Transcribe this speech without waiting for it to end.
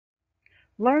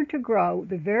Learn to grow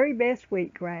the very best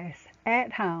wheatgrass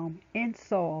at home in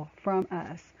soil from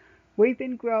us. We've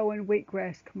been growing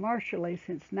wheatgrass commercially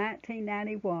since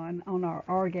 1991 on our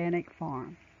organic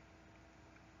farm.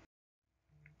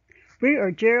 We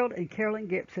are Gerald and Carolyn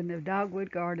Gibson of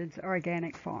Dogwood Gardens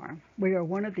Organic Farm. We are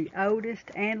one of the oldest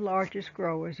and largest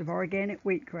growers of organic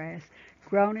wheatgrass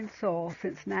grown in soil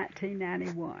since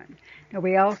 1991. Now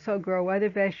we also grow other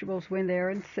vegetables when they're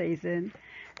in season,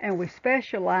 and we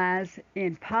specialize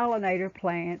in pollinator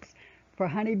plants for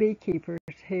honeybee keepers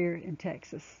here in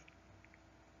Texas.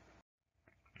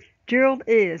 Gerald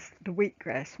is the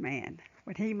wheatgrass man.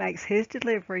 When he makes his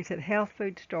deliveries at health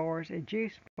food stores and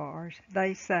juice bars,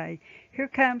 they say, "Here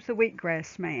comes the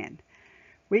wheatgrass man."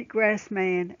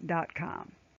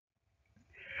 Wheatgrassman.com.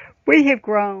 We have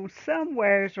grown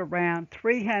somewheres around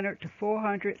 300 to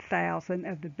 400,000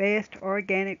 of the best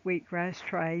organic wheatgrass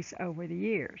trays over the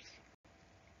years.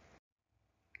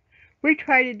 We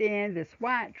traded in this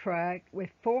white truck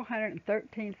with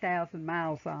 413,000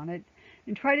 miles on it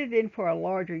and traded in for a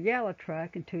larger yellow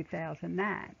truck in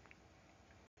 2009.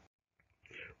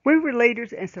 We were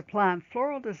leaders in supplying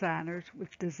floral designers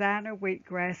with designer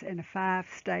wheatgrass in a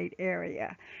 5-state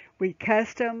area. We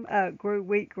custom grew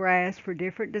wheatgrass for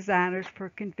different designers for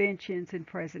conventions and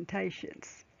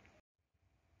presentations.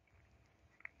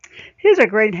 Here's a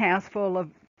greenhouse full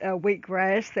of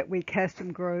wheatgrass that we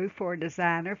custom grew for a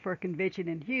designer for a convention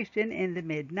in Houston in the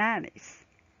mid-90s.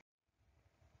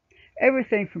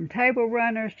 Everything from table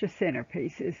runners to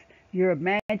centerpieces. Your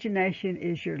imagination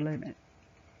is your limit.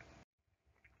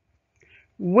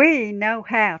 We know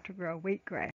how to grow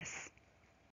wheatgrass.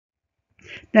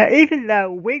 Now, even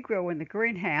though we grow in the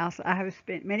greenhouse, I have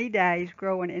spent many days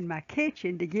growing in my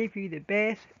kitchen to give you the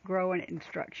best growing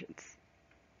instructions.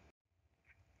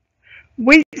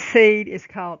 Wheat seed is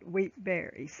called wheat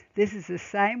berries. This is the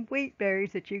same wheat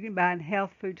berries that you can buy in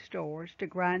health food stores to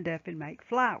grind up and make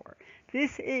flour.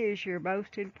 This is your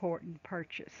most important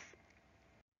purchase.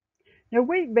 Now,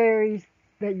 wheat berries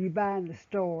that you buy in the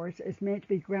stores is meant to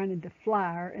be ground into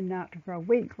flour and not to grow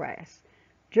wheatgrass.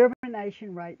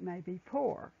 Germination rate may be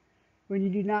poor. When you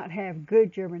do not have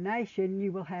good germination,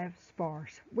 you will have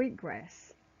sparse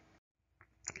wheatgrass.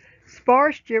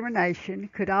 Sparse germination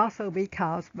could also be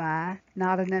caused by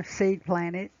not enough seed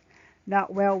planted,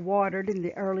 not well watered in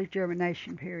the early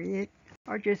germination period,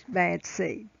 or just bad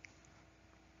seed.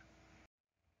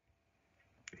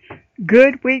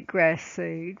 Good wheatgrass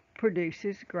seed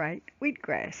produces great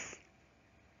wheatgrass.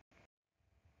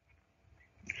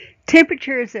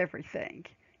 Temperature is everything.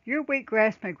 Your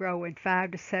wheatgrass may grow in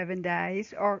 5 to 7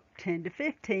 days or 10 to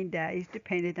 15 days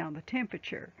depending on the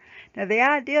temperature. Now the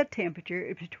ideal temperature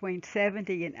is between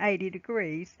 70 and 80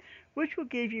 degrees, which will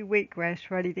give you wheatgrass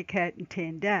ready to cut in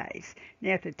 10 days.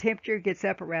 Now if the temperature gets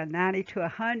up around 90 to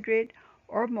 100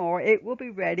 or more, it will be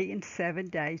ready in 7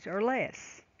 days or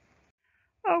less.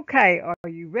 Okay, are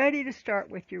you ready to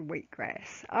start with your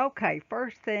wheatgrass? Okay,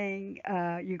 first thing,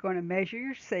 you're going to measure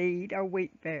your seed or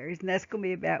wheat berries, and that's going to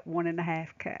be about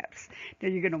 1.5 cups. Now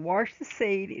you're going to wash the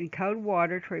seed in cold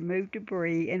water to remove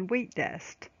debris and wheat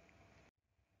dust.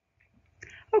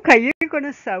 Okay, you're going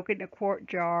to soak it in a quart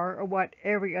jar or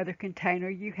whatever other container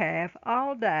you have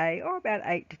all day or about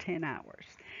 8 to 10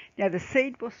 hours. Now the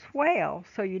seed will swell,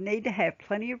 so you need to have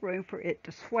plenty of room for it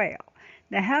to swell.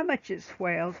 Now how much it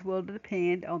swells will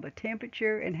depend on the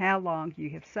temperature and how long you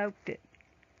have soaked it.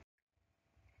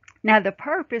 Now the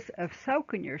purpose of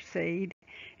soaking your seed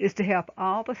is to help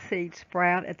all the seeds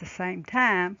sprout at the same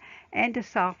time and to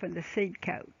soften the seed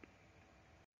coat.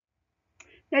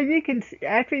 Now you can,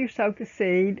 after you soak the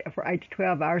seed for 8 to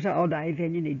 12 hours all day,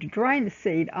 then you need to drain the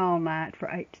seed all night for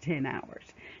 8 to 10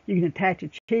 hours. You can attach a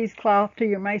cheesecloth to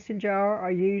your mason jar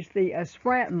or use the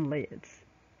sprouting lids.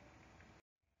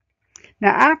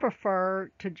 Now I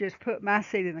prefer to just put my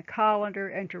seed in the colander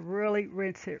and to really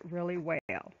rinse it really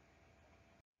well.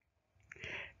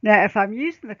 Now if I'm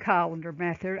using the colander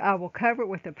method, I will cover it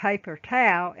with a paper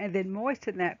towel and then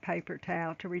moisten that paper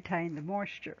towel to retain the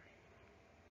moisture.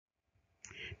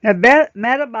 Now,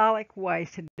 metabolic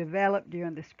waste had developed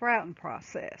during the sprouting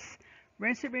process.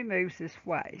 Rinsing removes this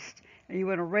waste, and you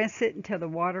want to rinse it until the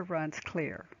water runs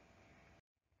clear.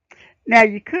 Now,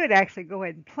 you could actually go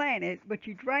ahead and plant it, but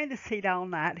you drain the seed all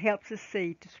night, helps the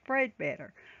seed to spread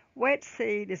better. Wet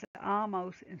seed is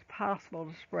almost impossible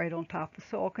to spread on top of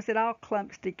soil because it all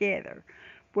clumps together,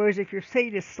 whereas if your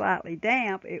seed is slightly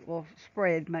damp, it will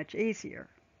spread much easier.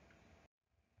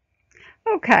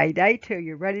 Okay, day 2,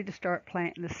 you're ready to start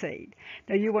planting the seed.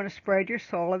 Now you want to spread your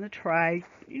soil in the tray,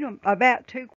 about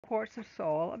 2 quarts of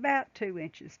soil, about 2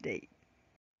 inches deep.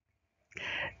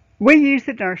 We use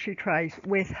the nursery trays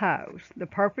with hose. The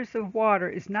purpose of water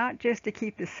is not just to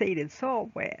keep the seed and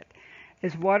soil wet.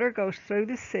 As water goes through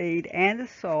the seed and the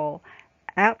soil,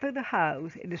 out through the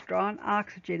hose, it is drawing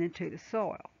oxygen into the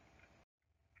soil.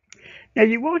 Now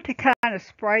you want to kind of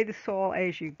spray the soil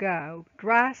as you go.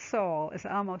 Dry soil is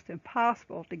almost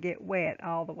impossible to get wet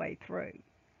all the way through.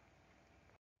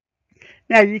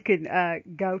 Now you can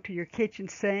go to your kitchen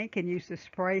sink and use the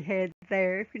spray head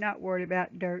there if you're not worried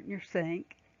about dirt in your sink.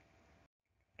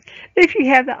 If you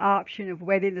have the option of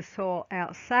wetting the soil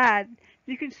outside,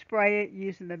 you can spray it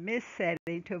using the mist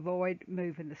setting to avoid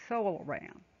moving the soil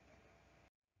around.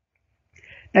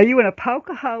 Now you want to poke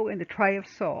a hole in the tray of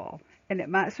soil, and it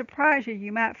might surprise you,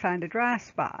 you might find a dry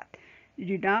spot.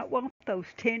 You do not want those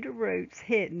tender roots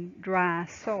hitting dry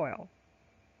soil.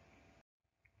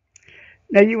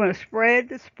 Now you want to spread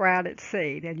the sprouted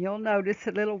seed, and you'll notice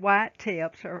the little white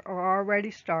tips are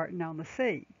already starting on the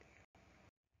seed.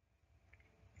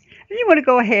 And you want to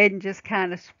go ahead and just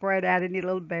kind of spread out any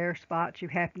little bare spots you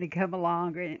happen to come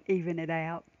along and even it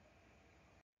out.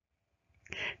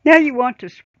 Now you want to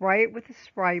spray it with a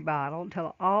spray bottle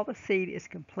until all the seed is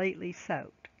completely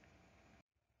soaked.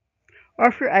 Or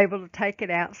if you're able to take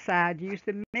it outside, use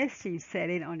the misting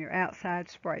setting on your outside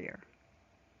sprayer.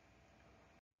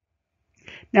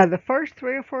 Now the first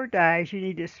 3 or 4 days you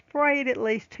need to spray it at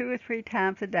least 2 or 3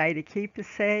 times a day to keep the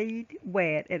seed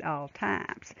wet at all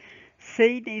times.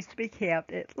 Seed needs to be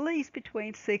kept at least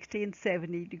between 60 and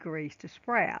 70 degrees to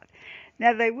sprout.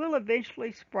 Now they will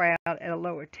eventually sprout at a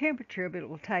lower temperature, but it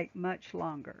will take much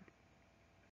longer.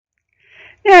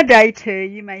 Now day 2,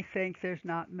 you may think there's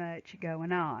not much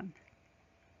going on.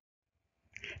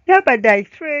 Now by day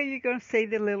 3, you're going to see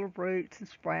the little roots and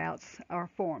sprouts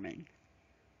are forming.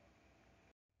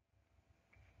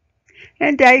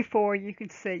 And day 4, you can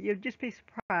see, you'll just be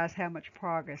surprised how much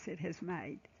progress it has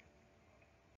made.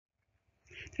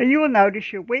 So you will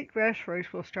notice your wheatgrass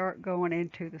roots will start going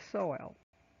into the soil.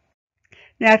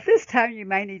 Now at this time you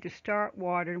may need to start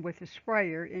watering with a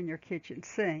sprayer in your kitchen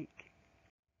sink.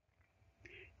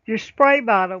 Your spray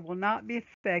bottle will not be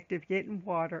effective getting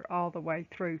water all the way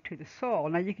through to the soil.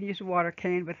 Now you can use a water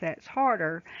can, but that's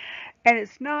harder. And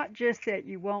it's not just that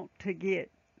you want to get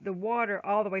the water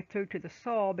all the way through to the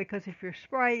soil, because if you're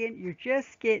spraying, you're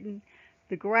just getting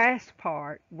the grass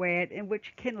part wet, and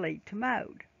which can lead to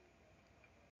mold.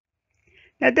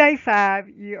 Now day 5,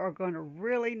 you are going to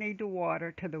really need to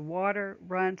water till the water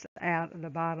runs out of the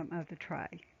bottom of the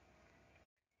tray.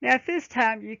 Now at this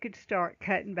time you could start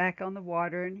cutting back on the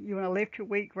water, and you want to lift your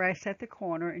wheatgrass at the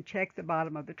corner and check the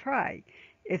bottom of the tray.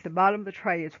 If the bottom of the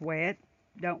tray is wet,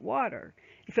 don't water.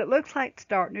 If it looks like it's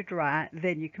starting to dry,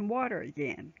 then you can water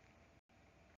again.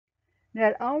 Now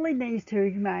it only needs to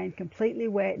remain completely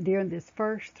wet during this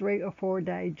first 3 or 4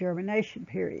 day germination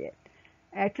period.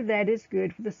 After that, it's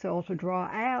good for the soil to draw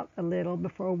out a little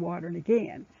before watering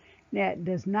again. Now, it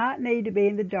does not need to be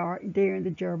in the dark during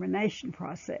the germination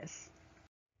process.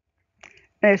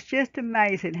 And it's just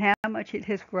amazing how much it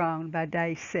has grown by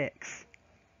day 6.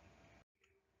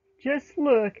 Just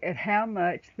look at how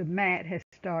much the mat has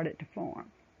started to form.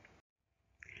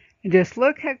 And just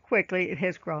look how quickly it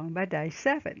has grown by day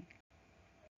 7.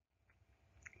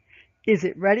 Is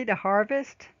it ready to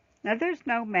harvest? Now there's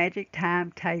no magic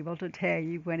timetable to tell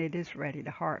you when it is ready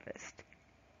to harvest.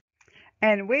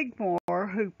 And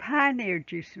Wigmore, who pioneered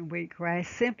juicing wheatgrass,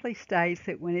 simply states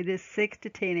that when it is 6 to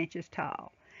 10 inches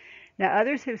tall. Now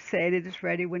others have said it is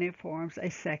ready when it forms a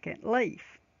second leaf.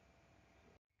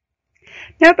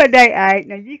 Now by day 8,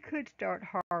 now you could start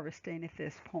harvesting at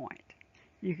this point.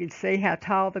 You can see how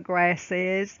tall the grass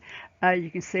is. You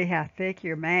can see how thick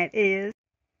your mat is.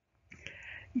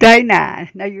 Day 9.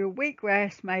 Now your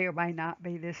wheatgrass may or may not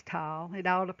be this tall. It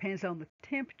all depends on the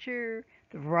temperature,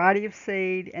 the variety of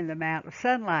seed, and the amount of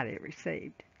sunlight it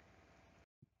received.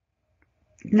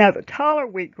 Now the taller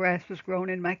wheatgrass was grown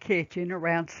in my kitchen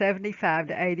around 75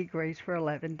 to 80 degrees for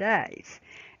 11 days,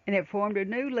 and it formed a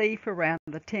new leaf around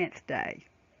the 10th day.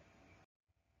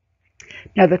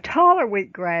 Now the taller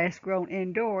wheatgrass grown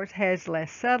indoors has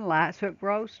less sunlight, so it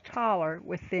grows taller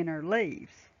with thinner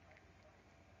leaves.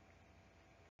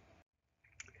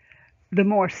 The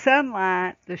more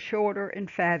sunlight, the shorter and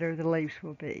fatter the leaves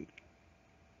will be.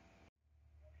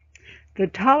 The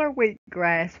taller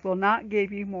wheatgrass will not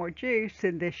give you more juice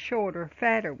than this shorter,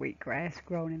 fatter wheatgrass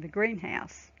grown in the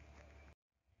greenhouse.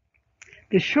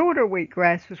 The shorter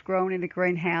wheatgrass was grown in the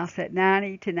greenhouse at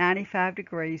 90 to 95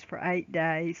 degrees for 8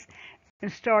 days and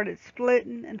started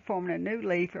splitting and forming a new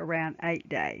leaf around 8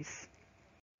 days.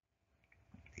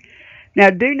 Now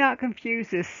do not confuse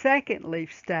this second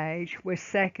leaf stage with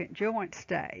second joint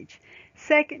stage.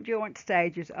 Second joint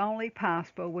stage is only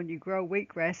possible when you grow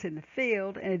wheatgrass in the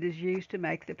field and it is used to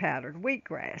make the powdered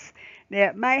wheatgrass. Now,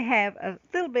 it may have a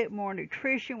little bit more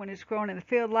nutrition when it's grown in the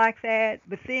field like that,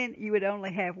 but then you would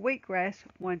only have wheatgrass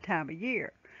one time a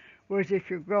year. Whereas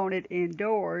if you're growing it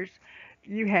indoors,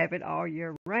 you have it all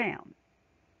year round.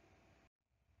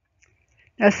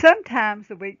 Now, sometimes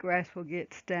the wheatgrass will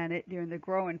get stunted during the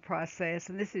growing process,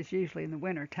 and this is usually in the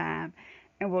winter time,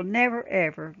 and will never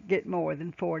ever get more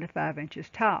than 4 to 5 inches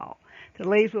tall. The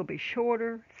leaves will be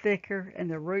shorter, thicker,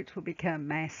 and the roots will become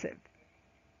massive.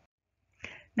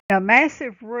 Now,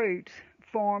 massive roots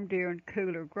form during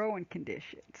cooler growing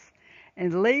conditions,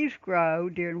 and leaves grow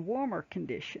during warmer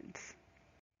conditions.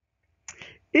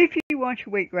 If you want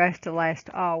your wheatgrass to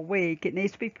last all week, it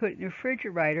needs to be put in the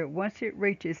refrigerator once it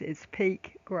reaches its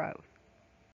peak growth.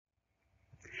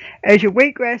 As your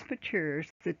wheatgrass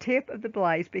matures, the tip of the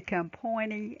blades become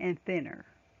pointy and thinner.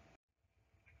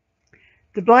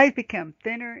 The blades become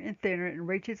thinner and thinner and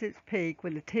reaches its peak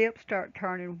when the tips start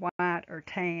turning white or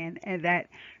tan and that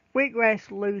wheatgrass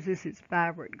loses its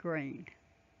vibrant green.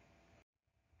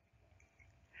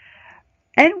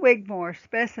 And Wigmore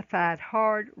specified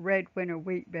hard red winter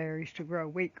wheat berries to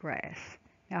grow wheatgrass.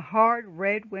 Now, hard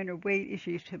red winter wheat is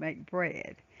used to make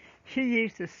bread. She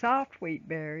used the soft wheat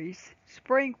berries,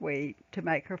 spring wheat, to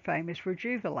make her famous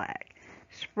Rejuvilac.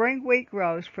 Spring wheat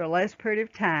grows for a less period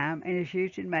of time and is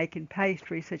used in making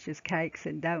pastries such as cakes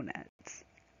and donuts.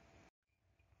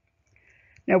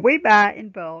 Now, we buy in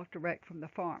bulk direct from the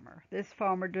farmer. This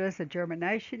farmer does a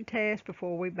germination test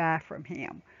before we buy from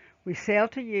him. We sell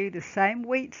to you the same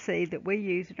wheat seed that we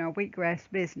use in our wheatgrass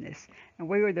business, and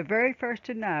we are the very first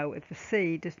to know if the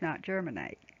seed does not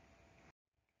germinate.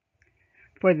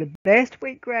 For the best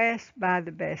wheatgrass, buy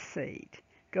the best seed.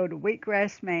 Go to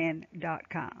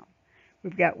wheatgrassman.com.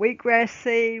 We've got wheatgrass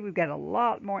seed. We've got a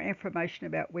lot more information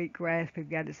about wheatgrass. We've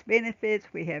got its benefits.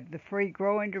 We have the free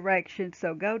growing directions.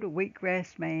 So go to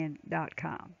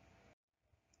wheatgrassman.com.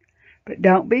 But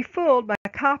don't be fooled by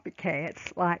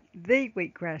copycats like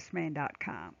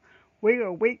thewheatgrassman.com. We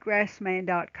are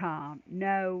wheatgrassman.com.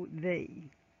 No, the.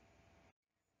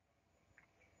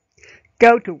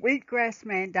 Go to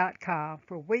wheatgrassman.com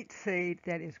for wheat seed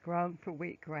that is grown for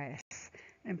wheatgrass.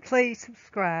 And please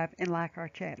subscribe and like our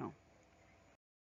channel.